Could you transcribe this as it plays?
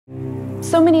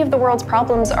So many of the world's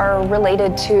problems are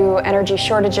related to energy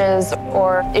shortages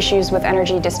or issues with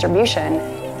energy distribution.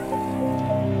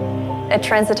 At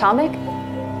Transatomic,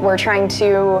 we're trying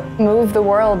to move the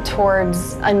world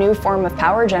towards a new form of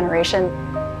power generation,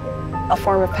 a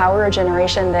form of power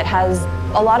generation that has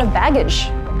a lot of baggage,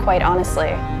 quite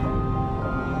honestly.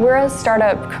 We're a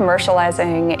startup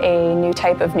commercializing a new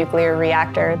type of nuclear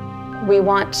reactor. We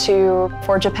want to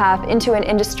forge a path into an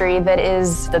industry that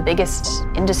is the biggest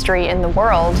industry in the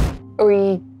world.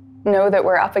 We know that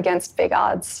we're up against big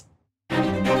odds.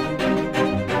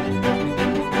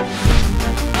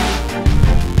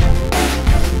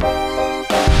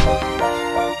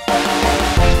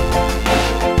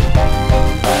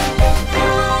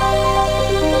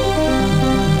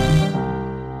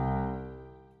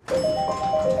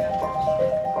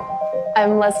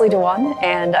 I'm Leslie Dewan,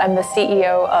 and I'm the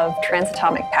CEO of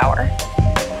Transatomic Power.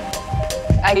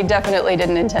 I definitely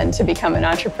didn't intend to become an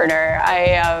entrepreneur.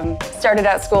 I started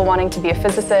out school wanting to be a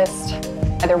physicist,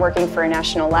 either working for a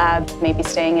national lab, maybe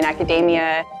staying in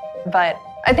academia. But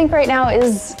I think right now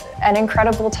is an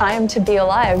incredible time to be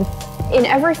alive. In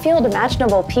every field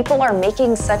imaginable, people are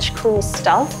making such cool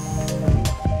stuff.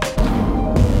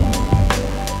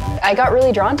 I got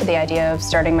really drawn to the idea of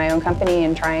starting my own company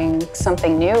and trying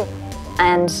something new.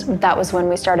 And that was when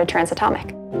we started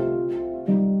Transatomic.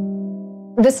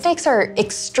 The stakes are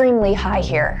extremely high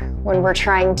here when we're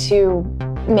trying to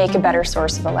make a better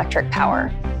source of electric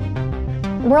power.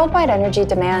 Worldwide energy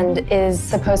demand is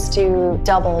supposed to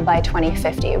double by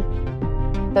 2050.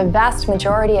 The vast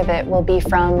majority of it will be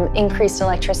from increased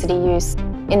electricity use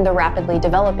in the rapidly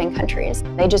developing countries.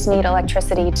 They just need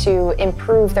electricity to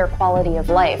improve their quality of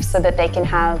life so that they can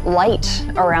have light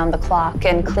around the clock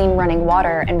and clean running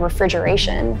water and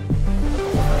refrigeration.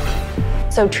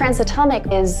 So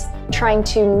Transatomic is trying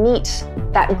to meet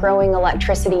that growing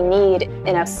electricity need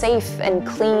in a safe and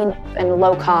clean and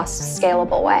low-cost,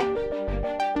 scalable way.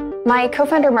 My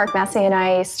co-founder Mark Massey and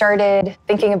I started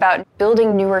thinking about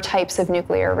building newer types of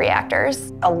nuclear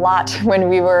reactors a lot when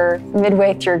we were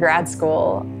midway through grad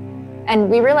school. And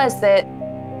we realized that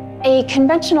a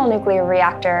conventional nuclear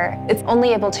reactor is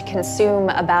only able to consume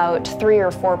about 3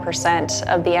 or 4%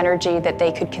 of the energy that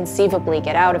they could conceivably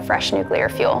get out of fresh nuclear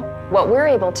fuel. What we're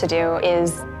able to do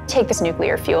is take this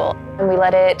nuclear fuel and we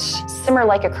let it simmer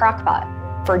like a crock pot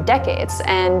for decades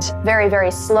and very,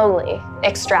 very slowly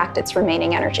extract its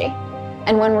remaining energy.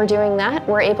 And when we're doing that,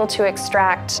 we're able to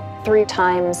extract 3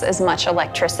 times as much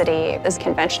electricity as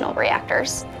conventional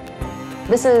reactors.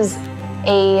 This is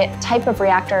a type of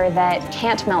reactor that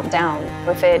can't melt down.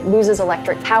 If it loses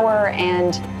electric power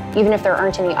and even if there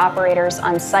aren't any operators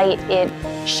on site, it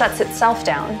shuts itself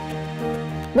down.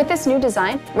 With this new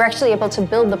design, we're actually able to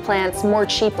build the plants more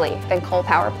cheaply than coal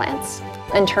power plants,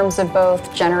 in terms of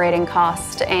both generating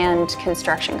cost and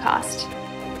construction cost.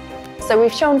 So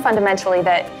we've shown fundamentally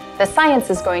that the science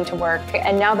is going to work,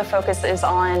 and now the focus is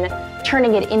on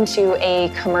turning it into a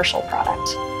commercial product.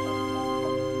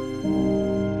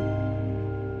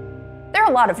 There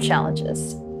are a lot of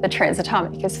challenges that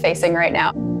Transatomic is facing right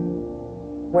now.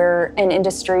 We're an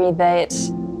industry that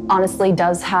honestly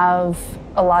does have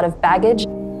a lot of baggage.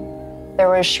 There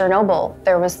was Chernobyl,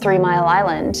 there was 3 Mile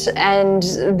Island, and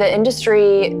the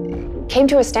industry came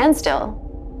to a standstill.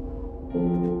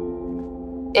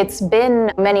 It's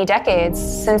been many decades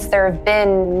since there have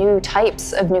been new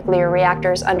types of nuclear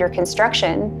reactors under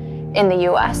construction in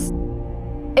the US.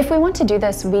 If we want to do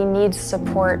this, we need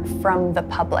support from the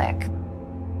public.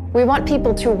 We want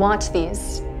people to want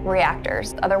these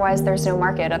reactors. Otherwise, there's no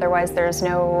market. Otherwise, there's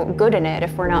no good in it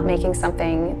if we're not making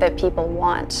something that people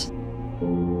want.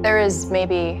 There is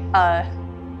maybe a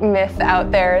myth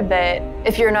out there that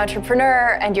if you're an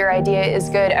entrepreneur and your idea is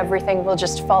good, everything will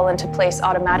just fall into place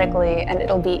automatically and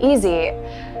it'll be easy.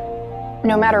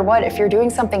 No matter what, if you're doing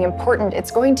something important,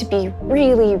 it's going to be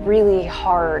really, really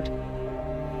hard.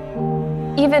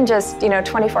 Even just,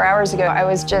 24 hours ago, I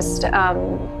was just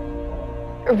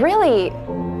really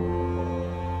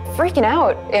freaking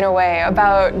out in a way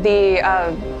about the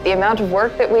amount of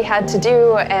work that we had to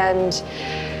do and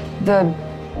the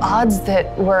odds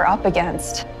that we're up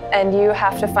against. And you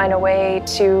have to find a way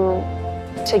to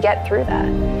get through that.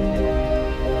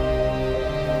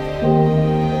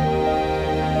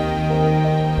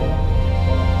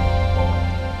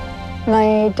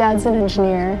 My dad's an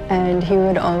engineer, and he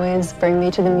would always bring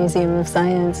me to the Museum of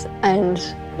Science, and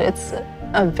it's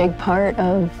a big part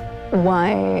of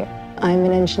why I'm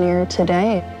an engineer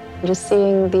today. Just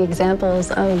seeing the examples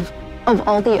of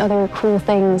all the other cool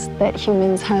things that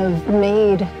humans have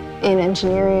made in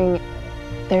engineering,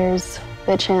 there's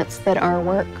the chance that our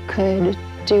work could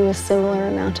do a similar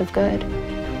amount of good.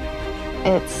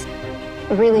 It's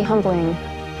really humbling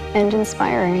and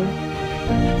inspiring.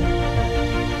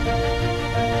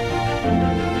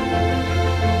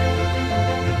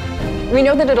 We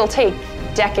know that it'll take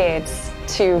decades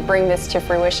to bring this to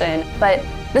fruition, but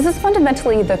this is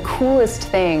fundamentally the coolest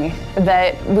thing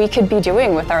that we could be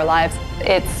doing with our lives.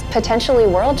 It's potentially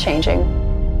world-changing.